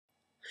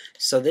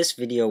So this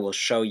video will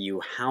show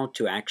you how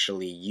to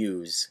actually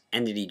use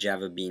entity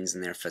Java beans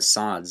and their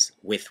facades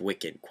with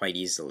Wicket quite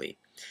easily.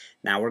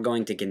 Now we're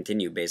going to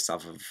continue based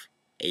off of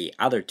a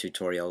other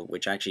tutorial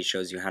which actually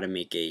shows you how to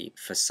make a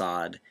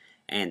facade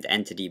and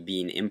entity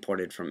bean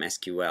imported from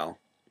SQL.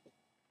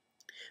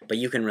 But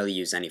you can really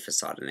use any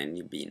facade and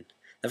any bean.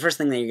 The first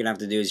thing that you're going to have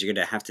to do is you're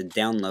going to have to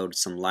download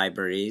some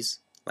libraries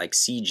like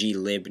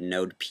cglib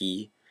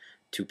nodep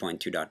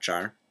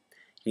 2.2.jar.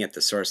 You can get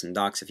the source and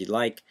docs if you'd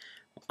like.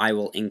 I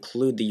will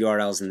include the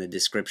URLs in the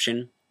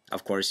description.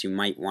 Of course, you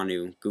might want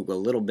to Google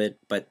a little bit,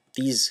 but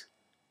these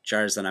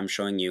jars that I'm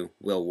showing you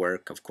will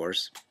work, of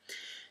course.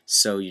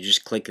 So you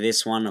just click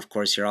this one. Of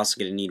course, you're also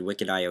going to need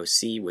Wicket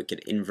IOC, Wicket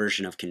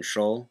Inversion of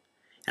Control.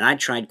 And I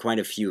tried quite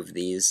a few of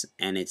these,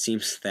 and it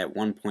seems that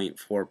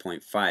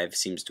 1.4.5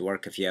 seems to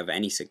work. If you have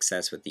any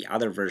success with the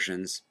other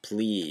versions,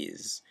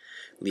 please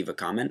leave a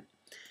comment.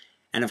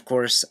 And of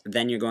course,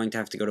 then you're going to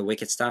have to go to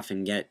Wicket stuff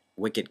and get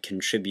Wicket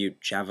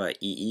contribute Java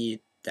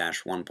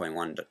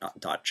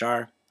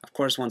EE-1.1.jar. Of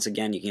course, once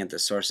again, you can get the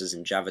sources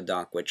in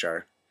JavaDoc, which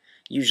are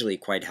usually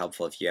quite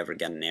helpful if you ever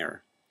get an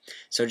error.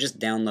 So just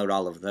download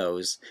all of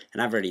those, and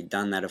I've already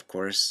done that, of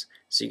course.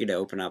 So you could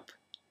open up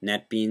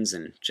Netbeans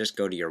and just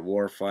go to your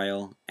WAR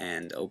file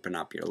and open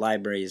up your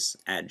libraries,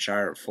 add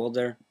jar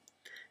folder,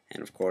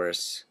 and of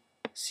course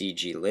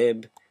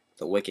cglib,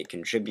 the Wicket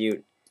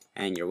contribute,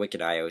 and your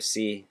Wicket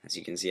IOC. As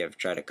you can see, I've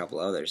tried a couple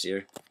others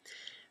here,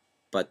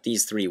 but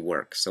these three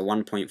work. So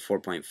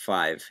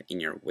 1.4.5 in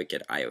your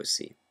Wicket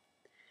IOC.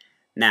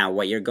 Now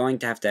what you're going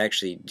to have to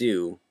actually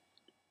do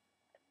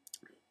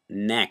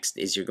next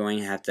is you're going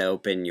to have to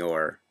open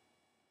your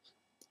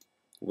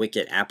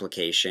Wicket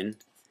application,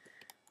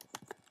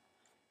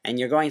 and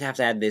you're going to have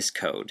to add this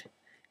code.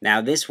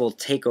 Now this will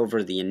take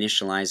over the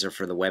initializer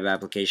for the web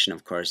application.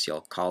 Of course,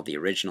 you'll call the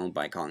original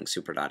by calling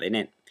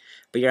super.init,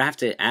 but you'll have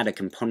to add a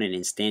component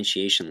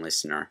instantiation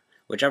listener,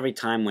 which every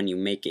time when you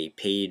make a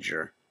page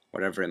or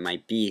whatever it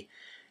might be,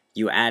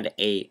 you add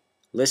a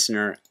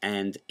listener,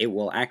 and it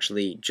will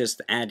actually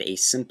just add a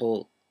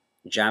simple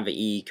Java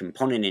EE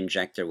component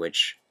injector,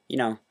 which, you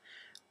know,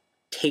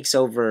 takes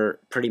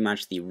over pretty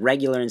much the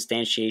regular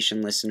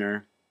instantiation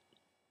listener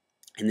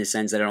in the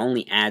sense that it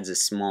only adds a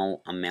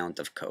small amount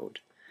of code.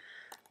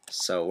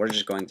 So we're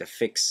just going to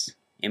fix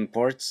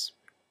imports,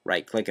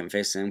 right click and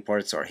fix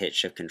imports, or hit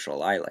Shift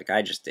Control I like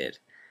I just did.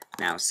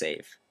 Now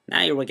save.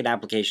 Now your Wicket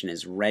application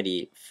is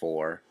ready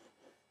for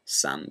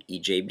some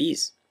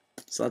EJBs.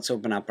 So let's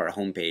open up our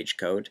homepage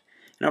code,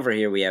 and over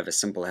here we have a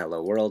simple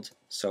hello world.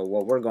 So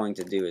what we're going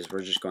to do is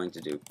we're just going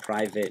to do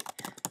private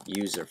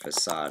user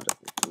facade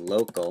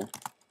local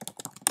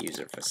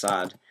user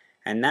facade,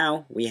 and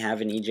now we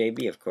have an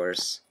EJB, of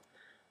course.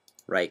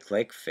 Right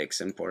click,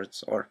 fix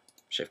imports, or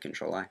Shift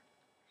Control I.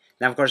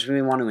 Now of course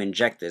we want to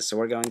inject this, so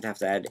we're going to have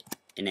to add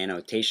an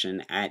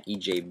annotation at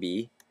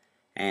EJB,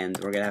 and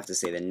we're going to have to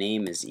say the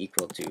name is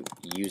equal to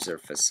user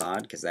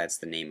facade, because that's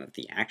the name of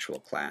the actual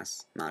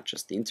class, not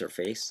just the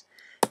interface.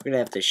 We're going to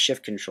have to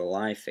Shift Control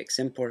I, fix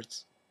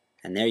imports,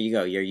 and there you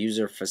go. Your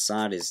user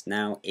facade is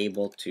now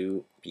able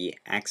to be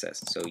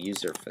accessed. So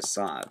user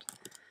facade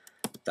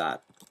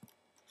dot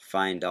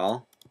find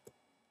all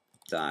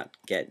dot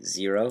get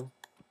 0,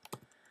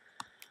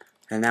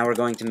 and now we're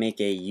going to make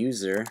a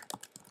user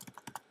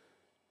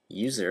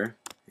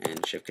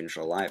and Shift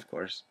Control I, of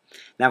course.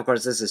 Now of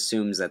course this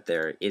assumes that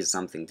there is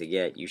something to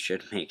get. You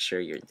should make sure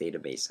your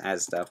database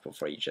has stuff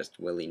before you just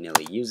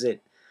willy-nilly use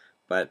it,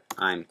 but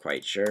I'm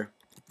quite sure.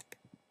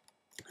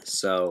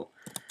 So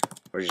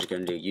we're just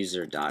going to do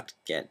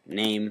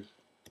user.getName,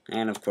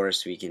 and of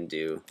course we can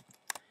do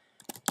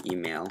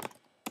email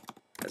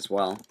as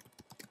well,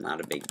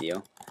 not a big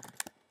deal.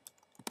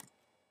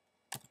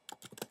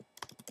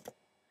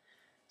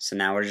 So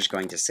now we're just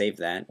going to save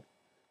that,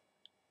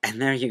 and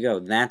there you go.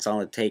 That's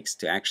all it takes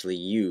to actually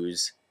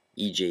use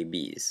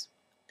EJBs.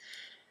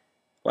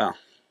 Well,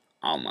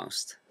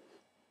 almost.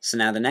 So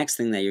now the next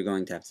thing that you're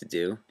going to have to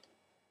do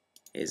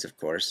is, of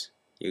course,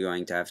 you're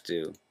going to have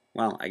to,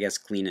 well, I guess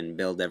clean and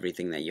build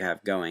everything that you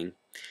have going.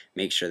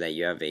 Make sure that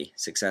you have a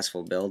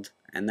successful build,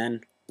 and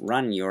then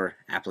run your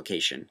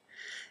application.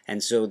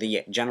 And so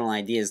the general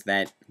idea is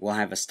that we'll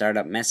have a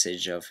startup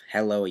message of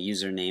hello, a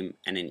username,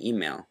 and an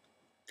email.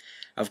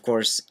 Of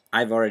course,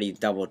 I've already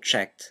double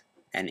checked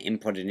and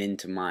inputted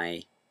into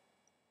my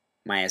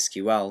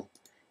MySQL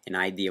an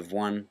ID of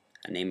 1,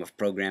 a name of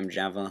program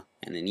Java,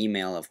 and an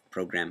email of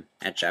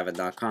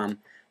program@java.com.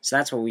 So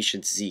that's what we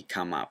should see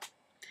come up.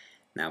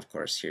 Now of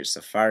course here's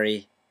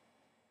Safari.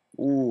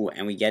 Ooh,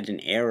 and we get an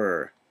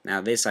error.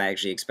 Now this I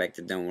actually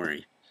expected, don't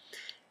worry.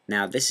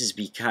 Now this is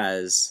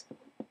because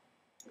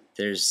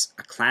there's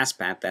a class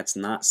path that's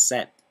not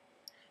set.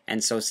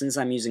 And so since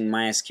I'm using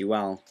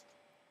MySQL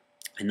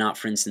and not,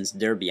 for instance,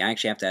 Derby, I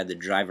actually have to add the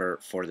driver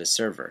for the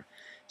server.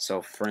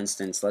 So for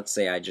instance, let's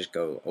say I just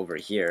go over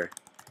here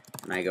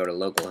and I go to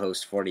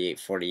localhost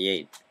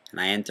 4848 and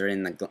I enter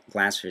in the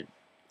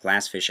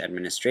Glassfish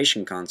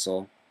administration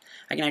console.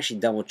 I can actually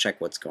double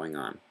check what's going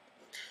on.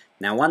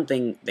 Now one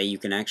thing that you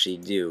can actually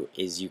do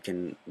is you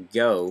can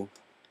go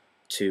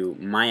to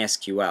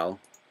mysql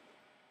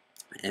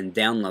and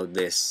download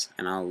this,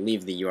 and I'll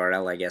leave the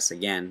URL I guess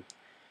again,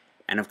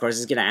 and of course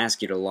it's going to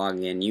ask you to log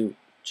in. You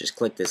just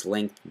click this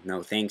link,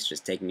 no thanks,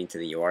 just take me to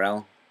the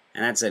URL,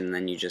 and that's it, and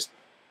then you just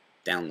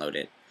download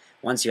it.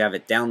 Once you have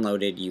it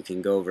downloaded, you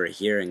can go over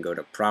here and go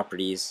to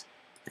Properties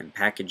and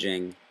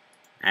Packaging,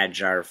 add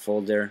jar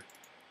folder,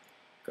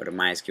 go to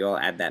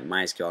MySQL, add that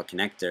MySQL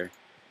connector.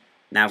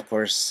 Now of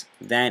course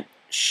that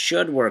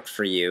should work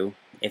for you.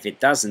 If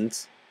it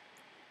doesn't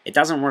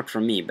work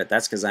for me, but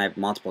that's because I have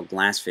multiple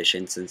Glassfish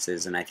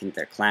instances and I think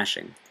they're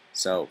clashing.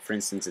 So for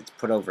instance, it's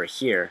put over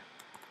here,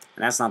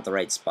 and that's not the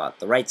right spot.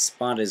 The right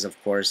spot is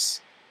of course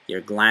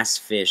your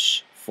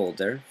Glassfish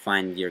folder.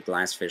 Find your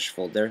Glassfish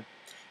folder.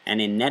 And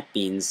in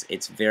Netbeans,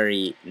 it's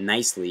very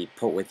nicely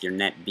put with your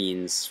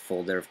Netbeans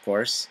folder, of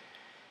course.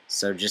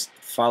 So just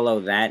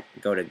follow that,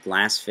 go to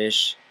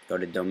Glassfish, go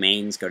to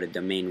Domains, go to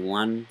Domain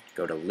 1,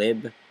 go to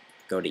Lib,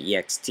 go to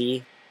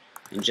ext,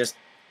 and just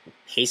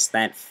paste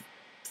that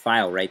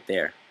file right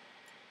there.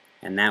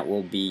 And that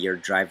will be your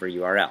driver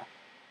URL.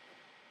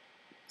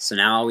 So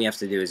now all we have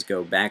to do is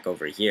go back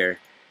over here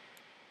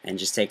and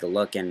just take a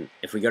look. And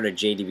if we go to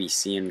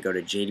JDBC and go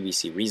to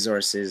JDBC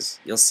Resources,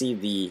 you'll see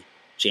the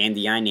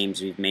JNDI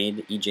names we've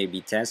made,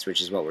 EJB test,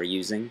 which is what we're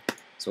using.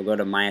 So we'll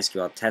go to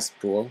MySQL test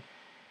pool,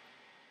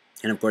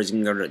 and of course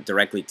you can go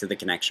directly to the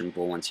connection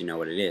pool once you know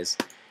what it is.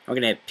 We're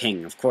going to hit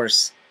ping. Of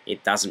course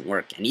it doesn't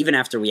work, and even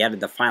after we added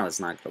the file it's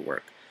not going to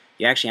work.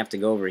 You actually have to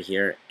go over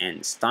here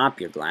and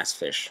stop your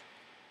Glassfish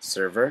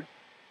server,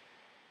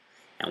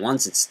 and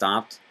once it's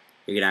stopped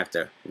you're going to have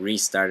to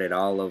restart it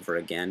all over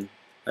again.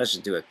 Let's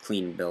just do a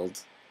clean build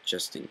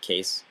just in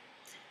case,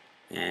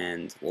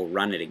 and we'll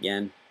run it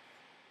again.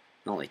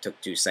 It only took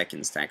 2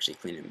 seconds to actually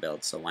clean and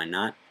build, so why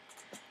not?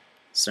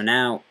 So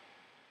now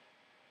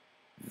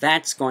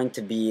that's going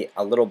to be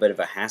a little bit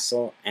of a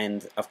hassle,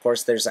 and of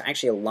course there's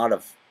actually a lot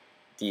of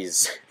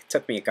these. It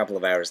took me a couple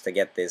of hours to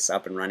get this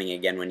up and running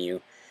again. When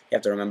you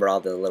have to remember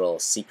all the little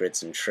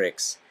secrets and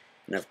tricks,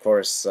 and of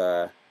course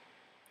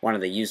one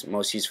of the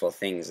most useful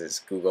things is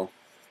Google.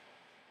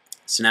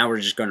 So now we're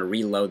just going to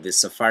reload this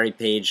Safari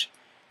page.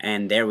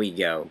 And there we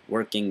go,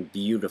 working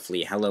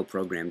beautifully. Hello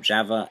Program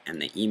Java,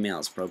 and the email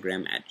is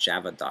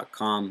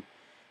program@java.com.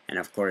 And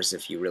of course,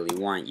 if you really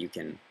want, you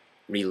can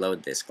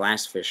reload this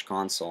Glassfish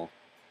console,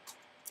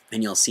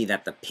 and you'll see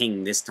that the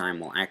ping this time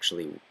will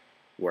actually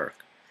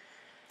work.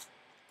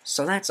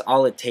 So that's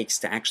all it takes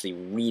to actually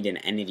read an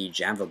entity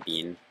Java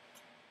bean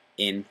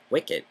in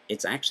Wicket.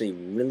 It's actually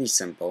really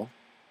simple,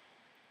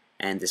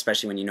 and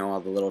especially when you know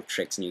all the little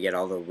tricks and you get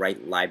all the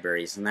right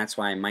libraries. And that's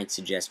why I might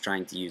suggest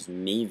trying to use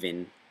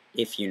Maven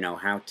if you know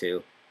how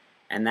to,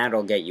 and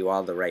that'll get you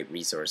all the right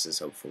resources,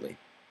 hopefully.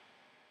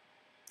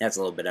 That's a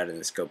little bit out of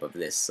the scope of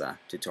this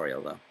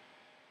tutorial though,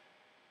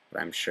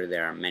 but I'm sure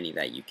there are many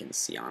that you can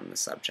see on the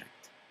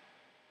subject.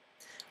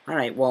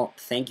 Alright, well,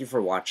 thank you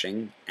for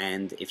watching,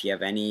 and if you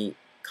have any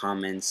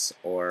comments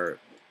or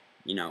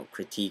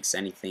critiques,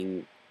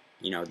 anything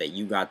that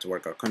you got to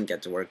work or couldn't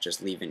get to work,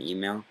 just leave an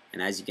email,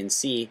 and as you can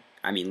see,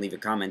 leave a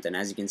comment, and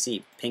as you can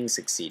see, ping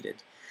succeeded.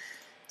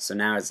 So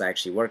now it's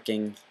actually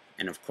working,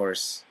 and of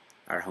course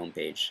our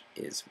homepage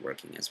is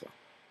working as well.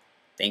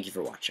 Thank you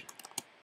for watching.